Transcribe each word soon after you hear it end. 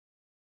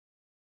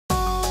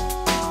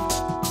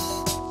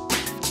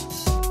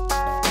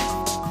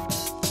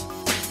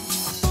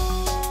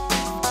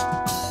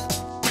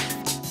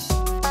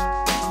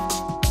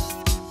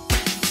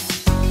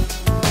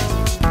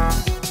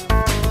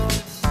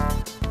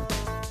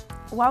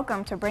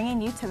Welcome to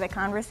Bringing You to the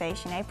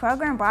Conversation, a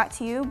program brought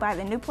to you by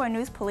the Newport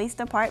News Police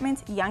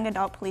Department's Young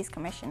Adult Police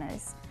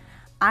Commissioners.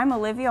 I'm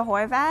Olivia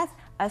Horvath,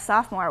 a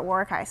sophomore at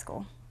Warwick High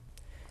School.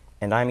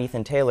 And I'm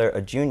Ethan Taylor,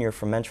 a junior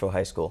from Menchville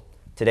High School.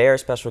 Today our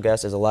special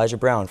guest is Elijah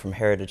Brown from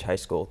Heritage High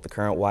School, the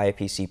current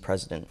YAPC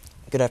President.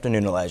 Good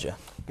afternoon, Elijah.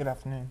 Good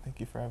afternoon.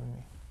 Thank you for having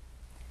me.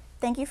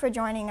 Thank you for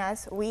joining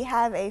us. We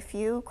have a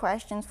few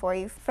questions for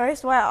you.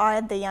 First, what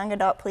are the Young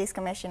Adult Police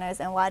Commissioners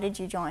and why did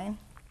you join?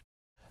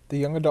 The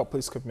Young Adult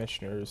Police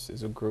Commissioners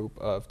is a group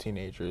of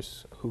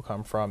teenagers who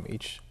come from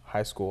each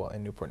high school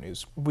in Newport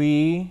News.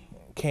 We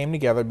came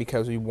together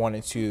because we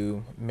wanted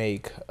to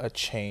make a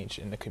change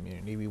in the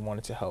community. We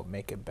wanted to help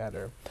make it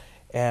better.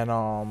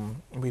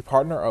 And we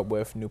partner up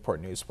with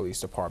Newport News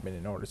Police Department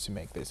in order to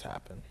make this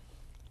happen.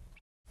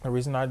 The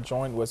reason I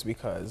joined was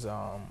because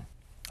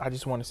I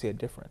just want to see a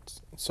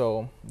difference.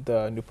 So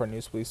the Newport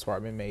News Police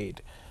Department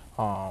made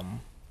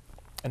an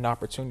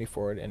opportunity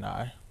for it, and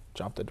I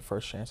jumped at the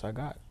first chance I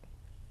got.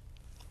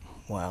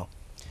 Wow.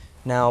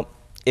 Now,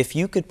 if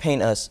you could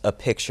paint us a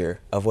picture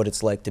of what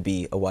it's like to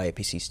be a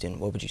YAPC student,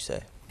 what would you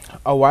say?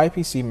 A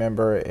YAPC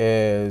member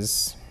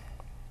is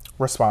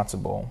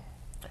responsible,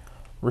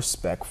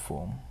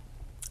 respectful,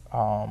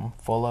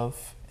 full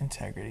of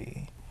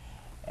integrity,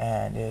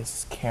 and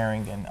is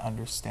caring and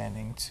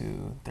understanding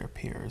to their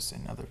peers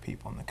and other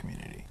people in the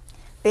community.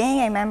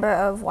 Being a member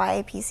of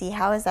YAPC,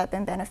 how has that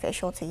been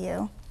beneficial to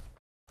you?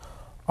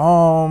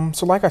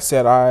 So like I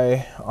said,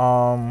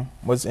 I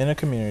was in a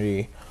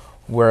community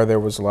where there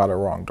was a lot of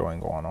wrongdoing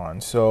going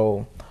on.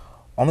 So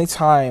only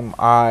time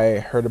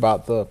I heard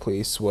about the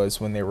police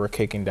was when they were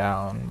kicking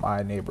down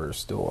my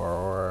neighbor's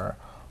door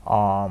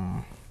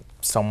or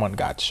someone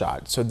got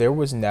shot. So there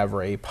was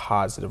never a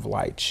positive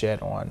light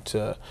shed on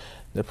to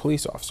the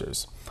police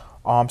officers.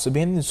 So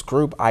being in this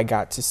group, I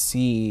got to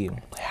see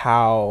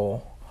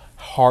how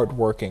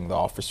hardworking the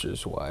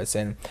officers was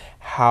and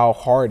how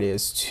hard it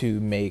is to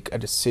make a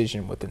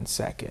decision within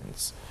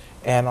seconds.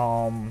 And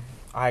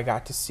I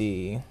got to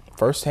see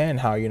firsthand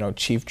how,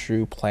 Chief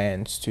Drew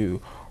plans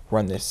to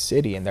run this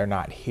city, and they're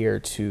not here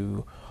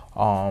to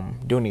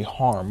do any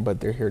harm, but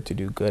they're here to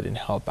do good and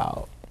help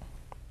out.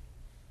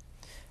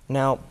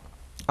 Now,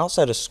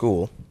 outside of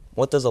school,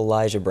 what does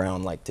Elijah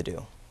Brown like to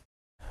do?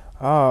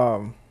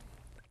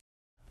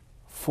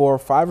 For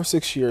 5 or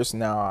 6 years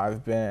now,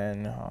 I've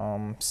been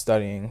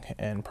studying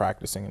and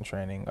practicing and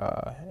training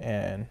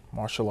in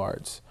martial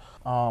arts.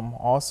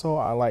 Also,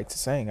 I like to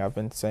sing. I've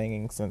been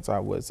singing since I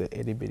was an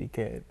itty bitty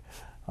kid.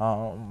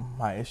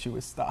 My issue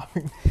is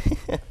stopping.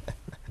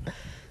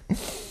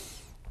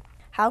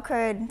 How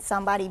could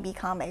somebody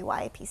become a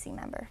YAPC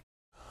member?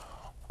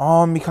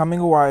 Becoming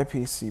a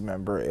YAPC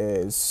member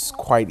is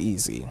quite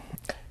easy.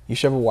 You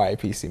should have a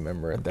YAPC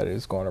member that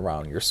is going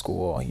around your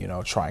school,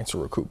 trying to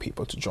recruit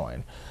people to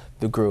join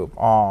the group.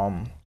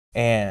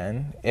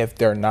 And if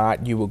they're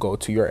not, you will go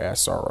to your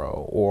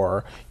SRO,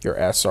 or your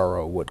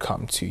SRO would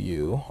come to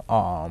you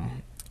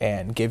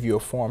and give you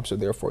a form, so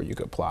therefore you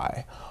could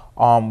apply.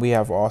 We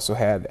have also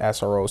had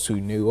SROs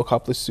who knew a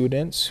couple of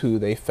students who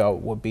they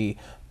felt would be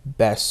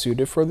best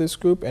suited for this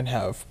group and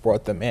have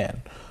brought them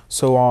in.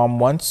 So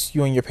once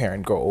you and your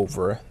parent go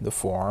over the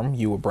form,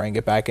 you will bring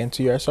it back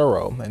into your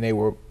SRO, and they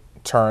will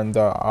turn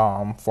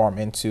the form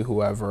into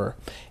whoever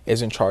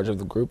is in charge of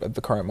the group at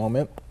the current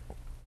moment.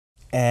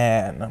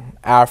 And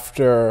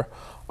after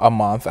a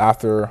month,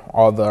 after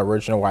all the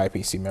original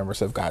YAPC members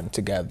have gotten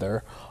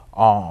together,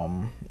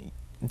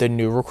 the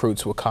new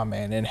recruits will come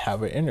in and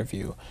have an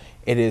interview.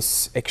 It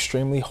is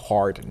extremely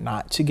hard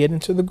not to get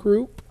into the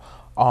group,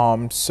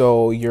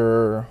 so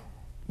you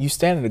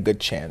stand a good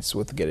chance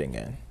with getting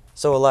in.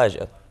 So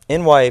Elijah,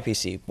 in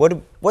YAPC,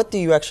 what do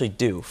you actually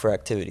do for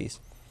activities?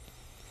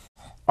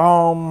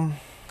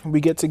 We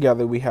get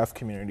together, we have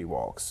community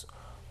walks.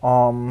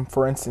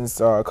 For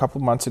instance, a couple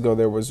of months ago,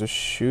 there was a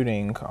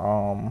shooting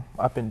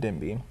up in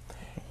Denby,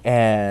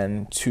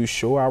 and to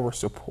show our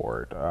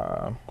support,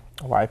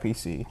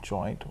 YAPC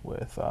joined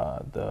with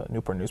the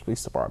Newport News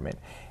Police Department,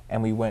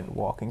 and we went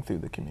walking through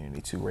the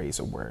community to raise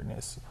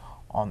awareness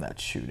on that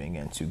shooting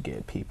and to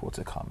get people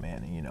to come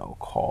in and,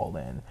 call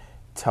and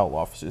tell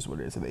officers what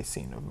it is that they've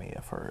seen or may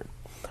have heard.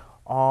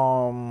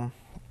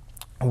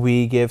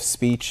 We give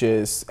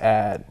speeches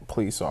at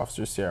police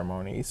officer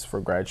ceremonies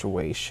for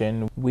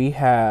graduation. We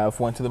have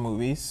went to the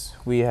movies.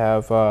 We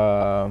have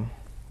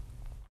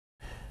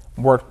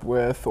worked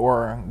with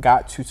or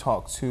got to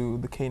talk to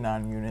the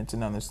K-9 units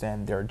and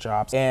understand their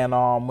jobs. And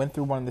went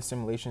through one of the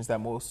simulations that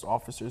most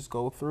officers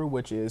go through,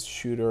 which is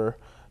shoot or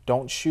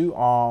don't shoot.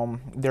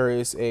 There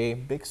is a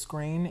big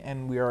screen,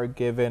 and we are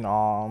given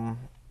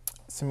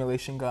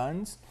simulation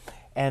guns,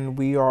 and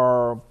we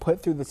are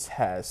put through the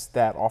test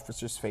that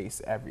officers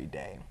face every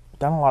day.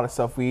 Done a lot of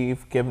stuff.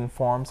 We've given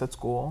forums at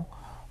school.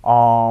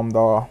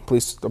 The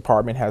police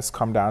department has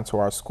come down to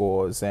our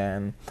schools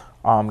and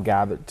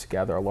gathered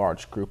together a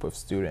large group of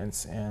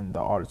students in the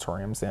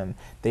auditoriums, and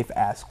they've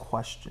asked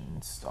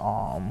questions.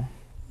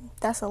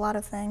 That's a lot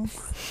of things.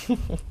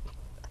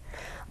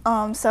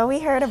 So we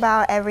heard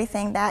about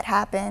everything that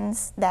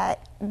happens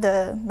that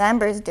the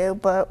members do,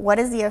 but what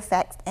is the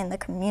effect in the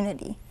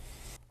community?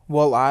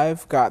 Well,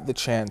 I've got the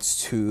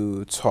chance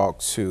to talk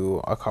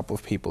to a couple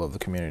of people of the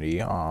community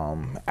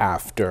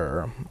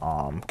after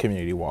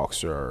community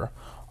walks or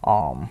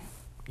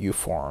youth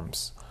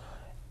forums.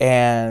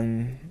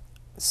 And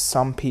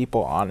some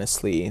people,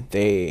 honestly,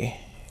 they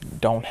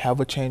don't have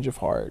a change of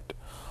heart.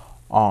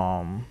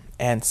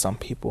 And some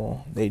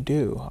people, they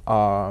do.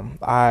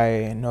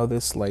 I know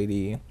this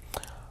lady,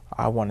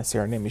 I want to say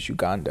her name is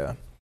Uganda.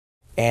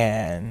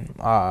 And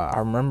I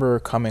remember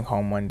coming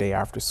home one day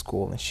after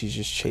school and she's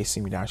just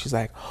chasing me down. She's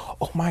like,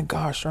 "Oh my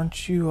gosh,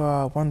 aren't you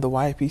one of the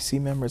YAPC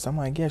members?" I'm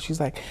like, "Yeah." She's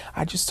like,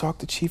 "I just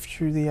talked to Chief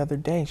Drew the other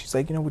day." And she's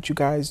like, "You know what you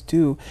guys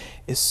do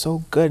is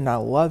so good and I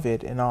love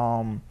it."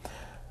 And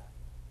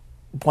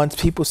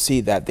once people see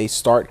that, they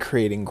start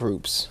creating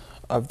groups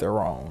of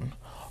their own.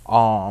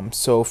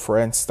 So for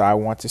instance, I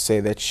want to say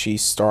that she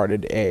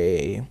started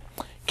a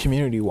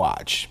community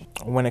watch.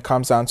 When it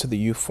comes down to the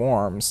youth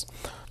forums,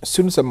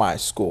 students at my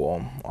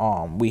school,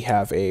 we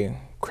have a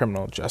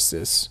criminal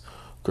justice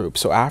group.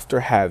 So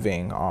after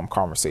having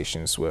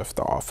conversations with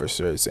the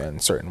officers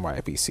and certain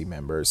YAPC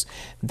members,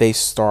 they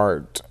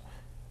start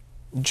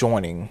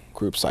joining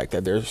groups like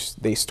that.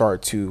 They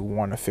start to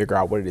want to figure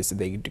out what it is that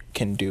they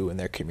can do in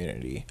their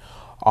community.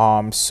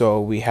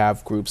 So we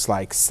have groups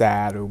like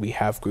SAD, or we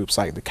have groups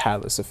like the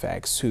Catalyst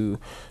Effects, who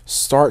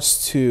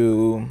starts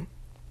to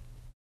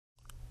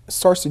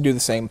do the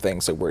same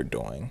things that we're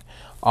doing.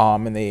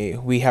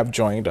 And we have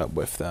joined up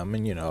with them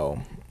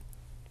and,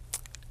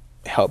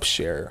 help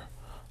share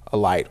a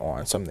light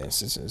on some of the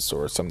instances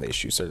or some of the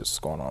issues that is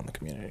going on in the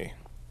community.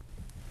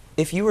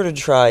 If you were to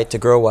try to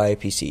grow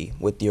YAPC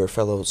with your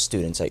fellow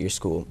students at your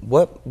school,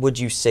 what would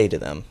you say to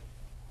them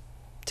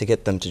to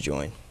get them to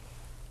join?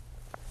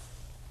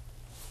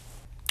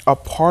 A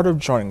part of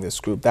joining this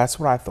group, that's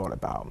what I thought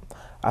about.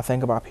 I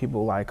think about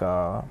people like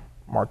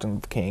Martin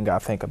Luther King. I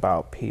think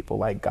about people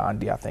like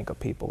Gandhi. I think of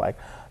people like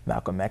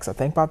Malcolm X. I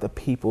think about the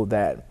people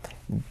that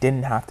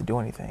didn't have to do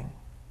anything,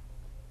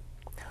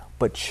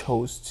 but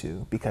chose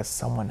to because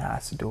someone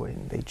has to do it.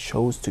 And they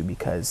chose to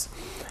because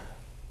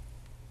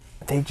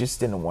they just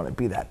didn't want to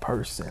be that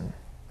person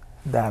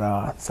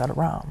that sat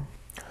around.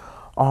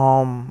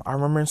 I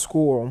remember in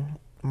school,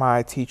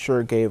 my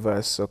teacher gave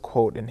us a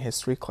quote in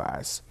history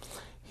class.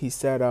 He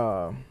said,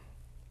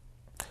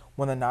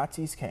 when the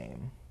Nazis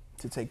came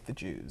to take the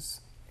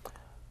Jews,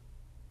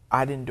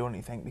 I didn't do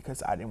anything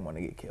because I didn't want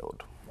to get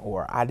killed,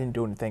 or I didn't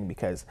do anything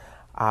because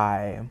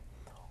I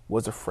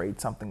was afraid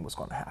something was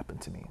going to happen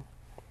to me.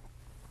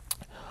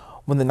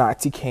 When the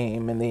Nazi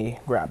came and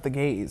they grabbed the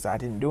gays, I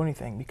didn't do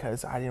anything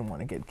because I didn't want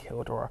to get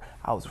killed or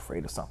I was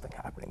afraid of something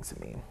happening to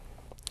me.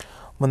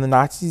 When the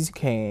Nazis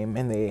came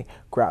and they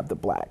grabbed the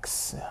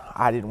blacks,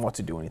 I didn't want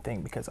to do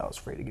anything because I was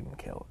afraid of getting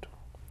killed.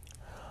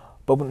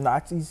 But when the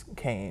Nazis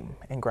came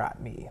and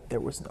grabbed me, there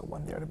was no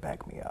one there to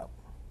back me up.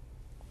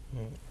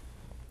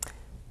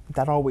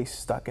 That always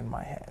stuck in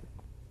my head.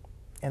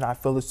 And I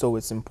feel as though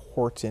it's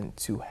important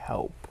to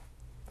help,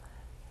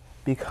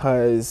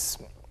 because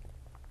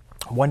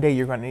one day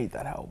you're going to need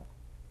that help.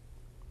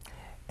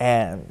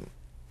 And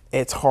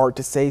it's hard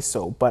to say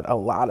so, but a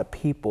lot of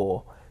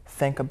people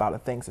think about the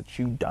things that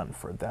you've done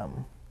for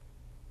them.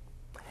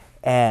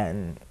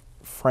 And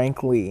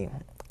frankly,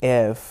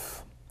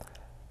 if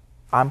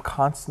I'm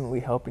constantly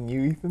helping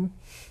you, Ethan,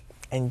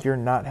 and you're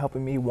not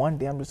helping me, one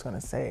day I'm just going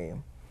to say,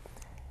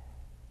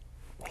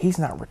 he's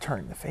not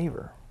returning the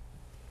favor.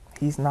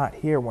 He's not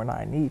here when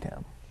I need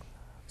him.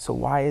 So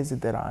why is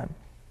it that I'm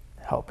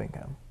helping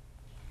him?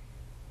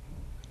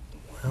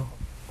 Well,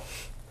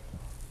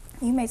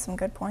 You made some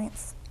good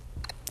points.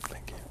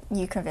 Thank you.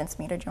 You convinced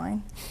me to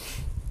join.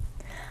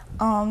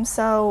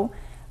 So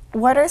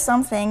what are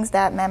some things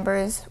that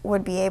members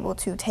would be able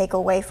to take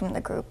away from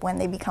the group when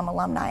they become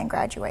alumni and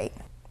graduate?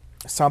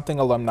 Something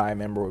alumni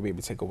member would be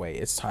able to take away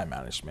is time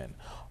management,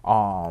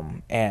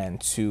 and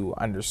to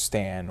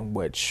understand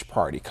which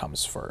priority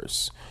comes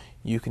first.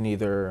 You can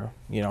either,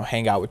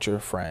 hang out with your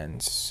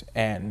friends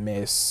and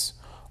miss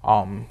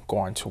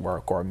going to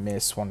work, or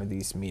miss one of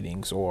these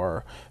meetings,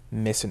 or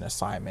miss an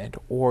assignment,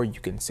 or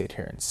you can sit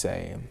here and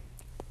say,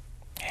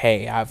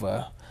 hey, I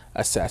have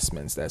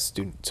assessments that's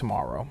due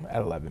tomorrow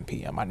at 11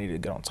 p.m. I need to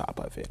get on top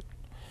of it.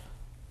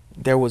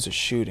 There was a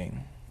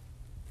shooting,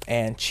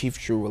 and Chief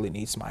Drew really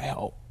needs my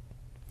help.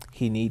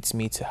 He needs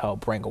me to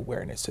help bring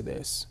awareness to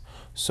this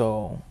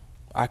so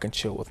I can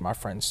chill with my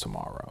friends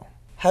tomorrow.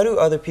 how do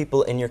other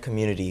people in your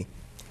community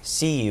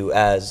see you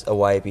as a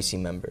YAPC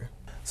member?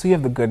 So you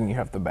have the good and you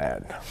have the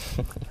bad.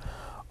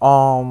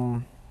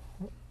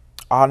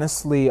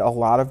 Honestly, a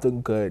lot of the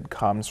good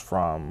comes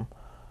from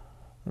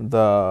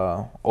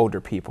the older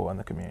people in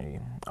the community.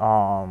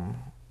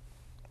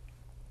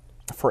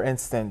 For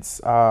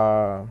instance,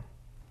 my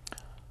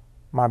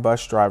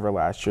bus driver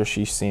last year,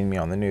 she's seen me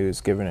on the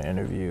news giving an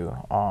interview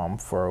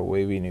for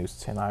Wavy News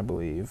 10, I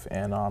believe,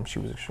 and she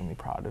was extremely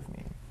proud of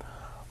me.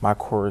 My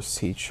course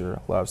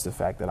teacher loves the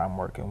fact that I'm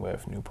working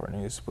with Newport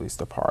News Police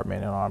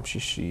Department, and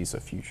she sees a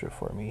future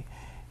for me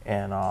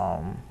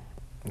in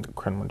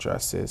criminal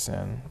justice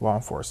and law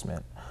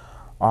enforcement.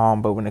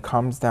 But when it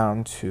comes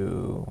down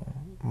to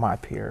my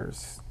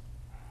peers,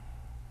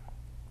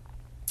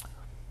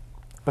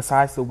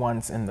 besides the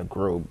ones in the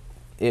group,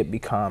 it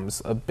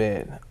becomes a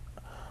bit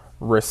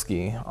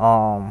risky.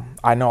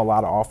 I know a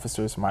lot of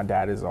officers. My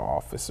dad is an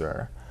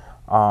officer.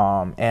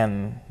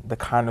 And the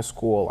kind of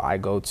school I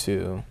go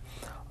to,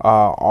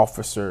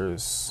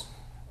 officers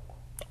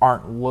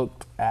aren't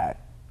looked at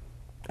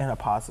in a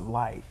positive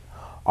light.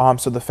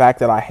 So the fact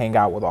that I hang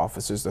out with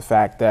officers, the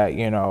fact that,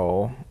 you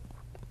know,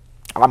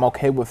 I'm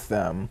okay with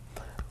them,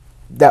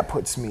 that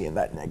puts me in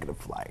that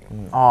negative light.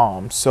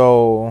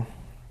 So,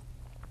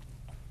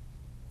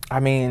 I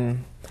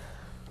mean,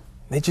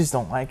 they just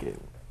don't like it.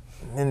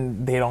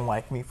 And they don't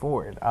like me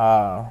for it.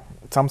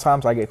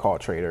 Sometimes I get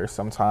called traitor.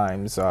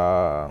 Sometimes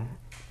I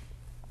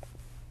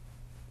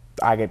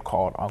get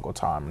called Uncle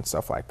Tom and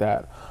stuff like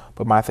that.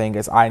 But my thing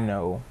is, I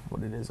know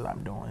what it is that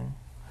I'm doing.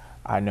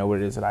 I know what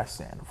it is that I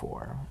stand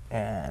for.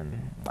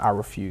 And I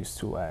refuse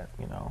to let,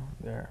 you know,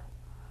 their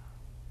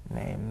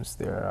names,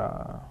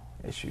 their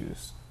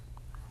issues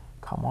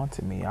come on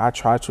to me. I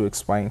try to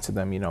explain to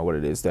them, you know, what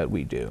it is that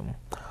we do.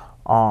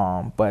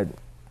 But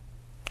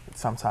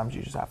sometimes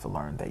you just have to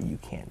learn that you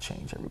can't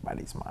change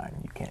everybody's mind.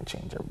 You can't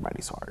change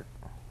everybody's heart.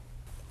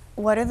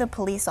 What do the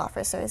police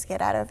officers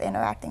get out of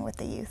interacting with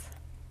the youth?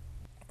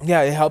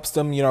 Yeah, it helps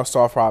them, you know,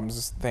 solve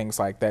problems, things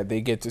like that.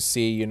 They get to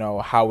see, you know,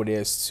 how it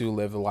is to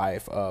live the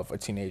life of a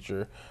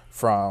teenager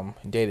from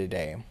day to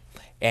day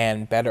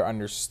and better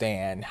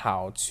understand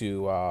how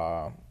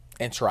to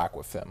interact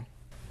with them.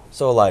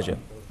 So Elijah,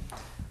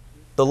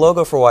 the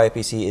logo for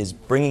YAPC is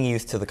bringing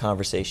youth to the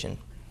conversation.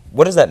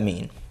 What does that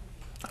mean?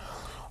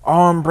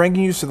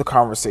 Bringing youth to the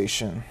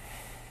conversation.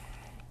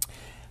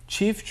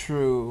 Chief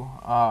True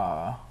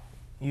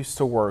used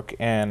to work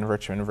in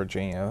Richmond,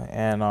 Virginia,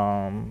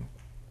 and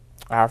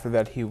after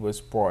that he was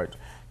brought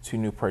to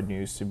Newport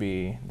News to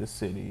be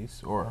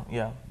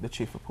the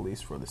chief of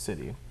police for the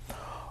city.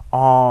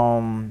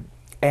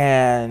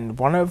 And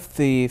one of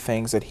the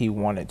things that he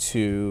wanted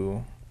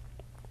to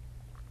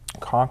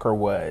conquer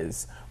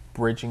was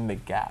bridging the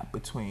gap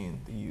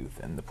between the youth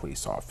and the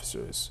police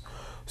officers.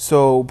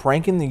 So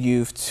bringing the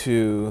youth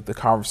to the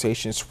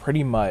conversation is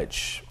pretty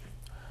much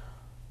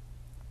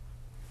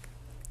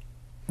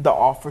the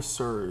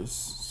officers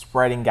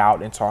spreading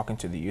out and talking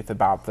to the youth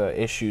about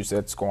the issues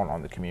that's going on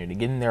in the community,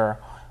 getting their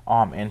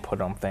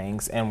input on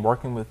things and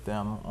working with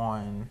them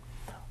on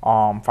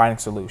finding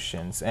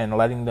solutions and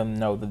letting them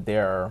know that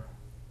their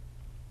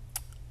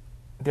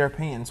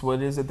opinions,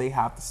 what it is that they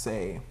have to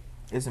say,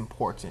 is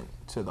important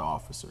to the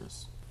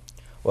officers.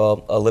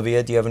 Well,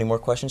 Olivia, do you have any more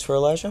questions for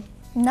Elijah?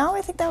 No,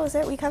 I think that was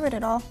it. We covered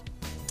it all.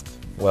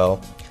 Well,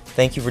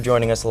 thank you for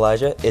joining us,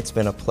 Elijah. It's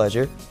been a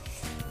pleasure.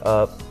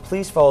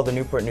 Please follow the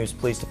Newport News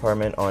Police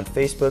Department on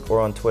Facebook or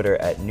on Twitter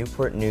at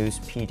Newport News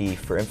PD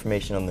for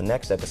information on the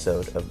next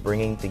episode of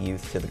Bringing the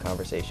Youth to the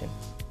Conversation.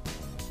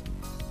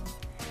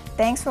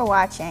 Thanks for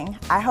watching.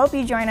 I hope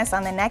you join us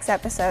on the next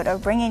episode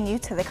of Bringing You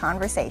to the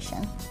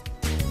Conversation.